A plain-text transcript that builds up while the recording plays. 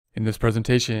In this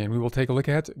presentation, we will take a look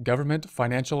at government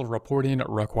financial reporting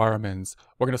requirements.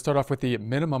 We're going to start off with the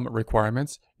minimum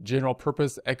requirements, general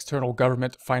purpose external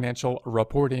government financial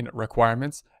reporting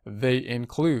requirements. They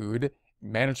include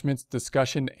management's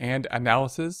discussion and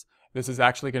analysis. This is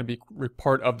actually going to be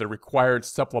part of the required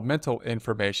supplemental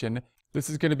information. This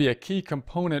is going to be a key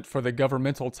component for the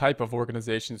governmental type of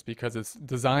organizations because it's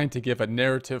designed to give a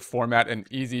narrative format and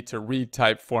easy to read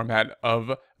type format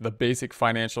of the basic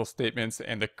financial statements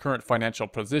and the current financial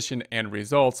position and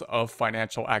results of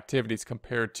financial activities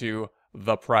compared to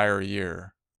the prior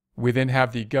year. We then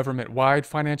have the government-wide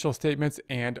financial statements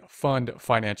and fund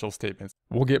financial statements.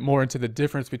 We'll get more into the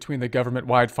difference between the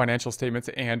government-wide financial statements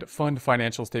and fund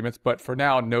financial statements, but for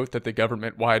now, note that the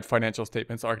government-wide financial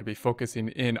statements are going to be focusing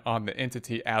in on the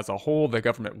entity as a whole. The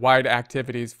government-wide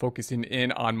activities focusing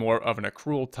in on more of an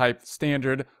accrual type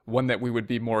standard, one that we would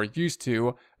be more used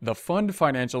to. The fund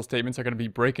financial statements are going to be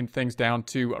breaking things down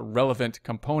to relevant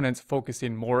components,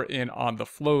 focusing more in on the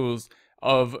flows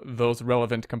of those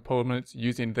relevant components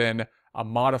using then a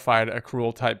modified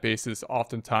accrual type basis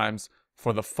oftentimes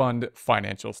for the fund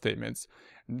financial statements.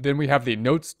 Then we have the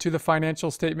notes to the financial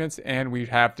statements and we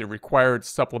have the required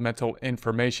supplemental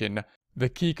information. The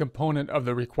key component of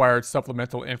the required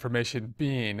supplemental information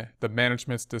being the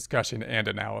management's discussion and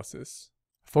analysis.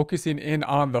 Focusing in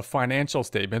on the financial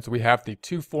statements, we have the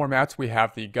two formats. We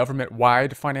have the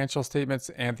government-wide financial statements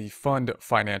and the fund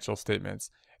financial statements.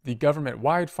 The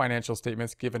government-wide financial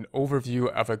statements give an overview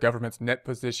of a government's net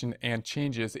position and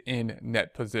changes in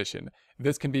net position.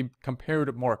 This can be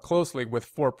compared more closely with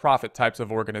for-profit types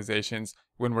of organizations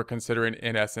when we're considering,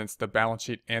 in essence, the balance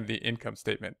sheet and the income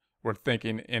statement. We're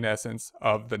thinking, in essence,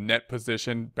 of the net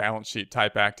position, balance sheet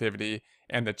type activity,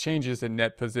 and the changes in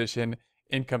net position,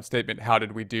 income statement, how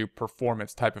did we do,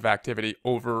 performance type of activity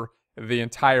over the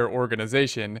entire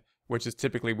organization, which is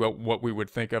typically what we would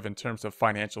think of in terms of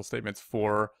financial statements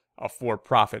for a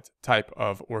for-profit type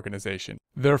of organization.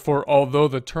 Therefore, although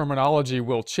the terminology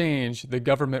will change, the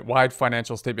government-wide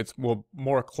financial statements will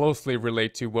more closely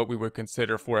relate to what we would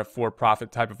consider for a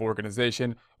for-profit type of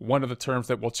organization. One of the terms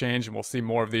that will change, and we'll see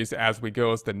more of these as we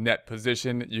go, is the net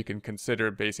position. You can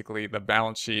consider basically the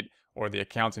balance sheet or the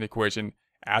accounting equation,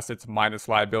 assets minus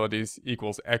liabilities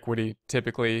equals equity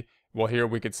typically. Well, here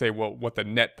we could say, well, what the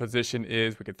net position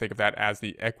is. We could think of that as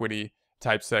the equity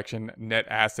type section, net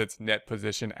assets, net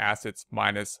position, assets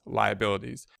minus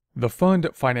liabilities. The fund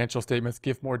financial statements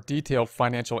give more detailed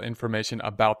financial information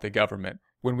about the government.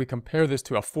 When we compare this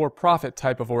to a for-profit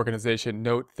type of organization,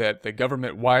 note that the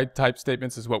government-wide type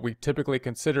statements is what we typically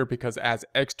consider because as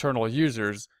external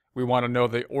users, we want to know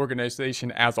the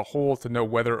organization as a whole to know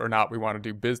whether or not we want to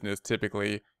do business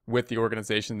typically with the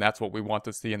organization. That's what we want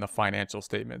to see in the financial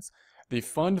statements. The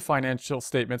fund financial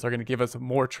statements are going to give us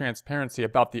more transparency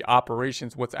about the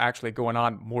operations, what's actually going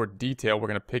on, more detail. We're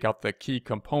going to pick out the key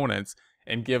components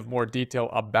and give more detail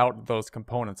about those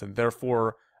components. And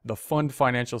therefore, the fund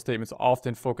financial statements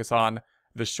often focus on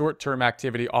the short-term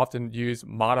activity, often use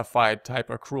modified type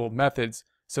accrual methods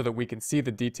so that we can see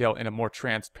the detail in a more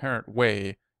transparent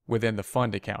way within the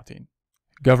fund accounting.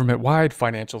 Government-wide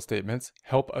financial statements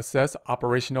help assess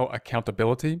operational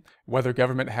accountability, whether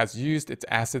government has used its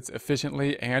assets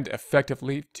efficiently and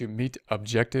effectively to meet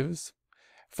objectives,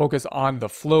 focus on the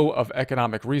flow of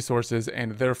economic resources,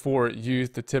 and therefore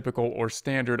use the typical or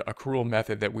standard accrual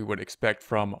method that we would expect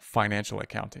from financial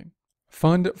accounting.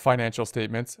 Fund financial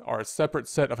statements are a separate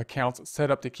set of accounts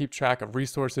set up to keep track of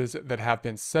resources that have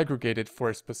been segregated for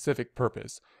a specific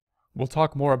purpose. We'll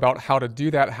talk more about how to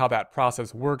do that, how that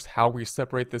process works, how we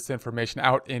separate this information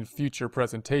out in future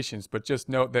presentations. But just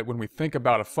note that when we think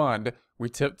about a fund, we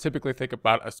typically think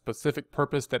about a specific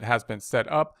purpose that has been set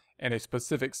up and a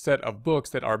specific set of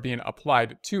books that are being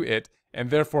applied to it. And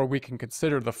therefore, we can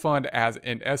consider the fund as,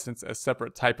 in essence, a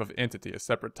separate type of entity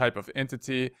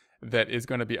that is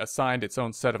going to be assigned its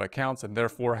own set of accounts and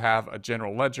therefore have a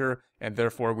general ledger. And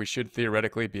therefore, we should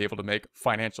theoretically be able to make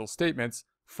financial statements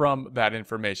from that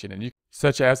information,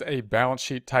 such as a balance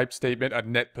sheet type statement, a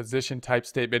net position type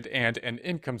statement, and an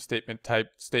income statement type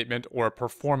statement or a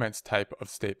performance type of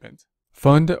statement.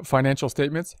 Fund financial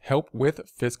statements help with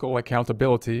fiscal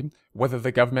accountability, whether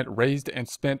the government raised and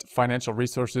spent financial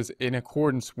resources in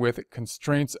accordance with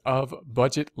constraints of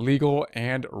budget, legal,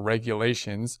 and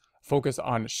regulations. Focus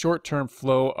on short-term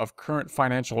flow of current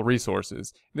financial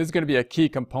resources. This is going to be a key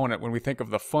component when we think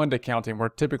of the fund accounting. We're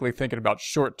typically thinking about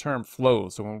short-term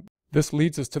flows. So this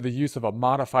leads us to the use of a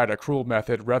modified accrual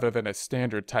method rather than a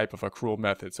standard type of accrual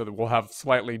method, so that we'll have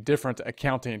slightly different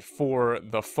accounting for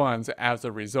the funds as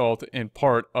a result in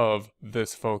part of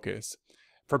this focus.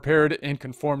 prepared in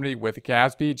conformity with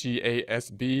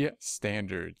GASB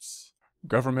standards.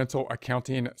 Governmental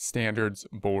Accounting Standards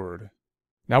Board.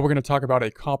 Now we're going to talk about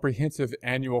a comprehensive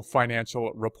annual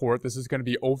financial report. This is going to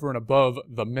be over and above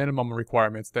the minimum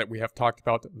requirements that we have talked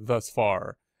about thus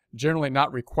far. Generally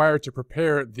not required to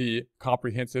prepare the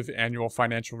comprehensive annual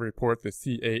financial report, the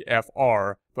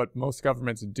CAFR, but most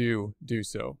governments do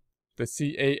so. The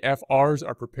CAFRs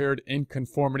are prepared in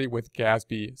conformity with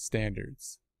GASB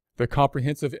standards. The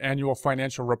comprehensive annual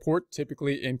financial report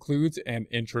typically includes an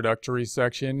introductory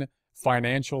section,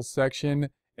 financial section,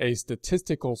 a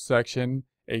statistical section,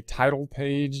 a title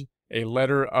page, a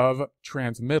letter of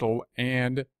transmittal,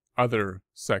 and other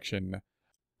section.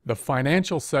 The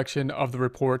financial section of the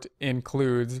report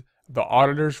includes the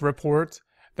auditor's report,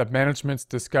 the management's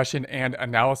discussion and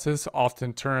analysis,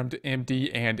 often termed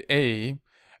MD&A,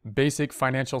 basic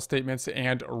financial statements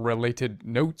and related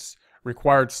notes,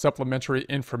 required supplementary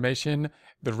information,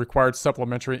 the required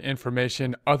supplementary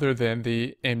information other than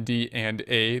the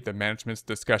MD&A, the management's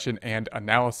discussion and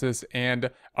analysis, and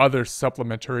other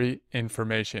supplementary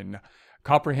information.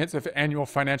 Comprehensive annual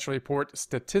financial report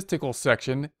statistical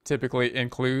section typically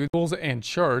includes tables and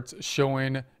charts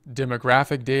showing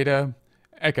demographic data,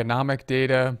 economic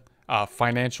data,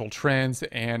 financial trends,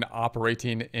 and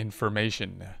operating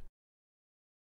information.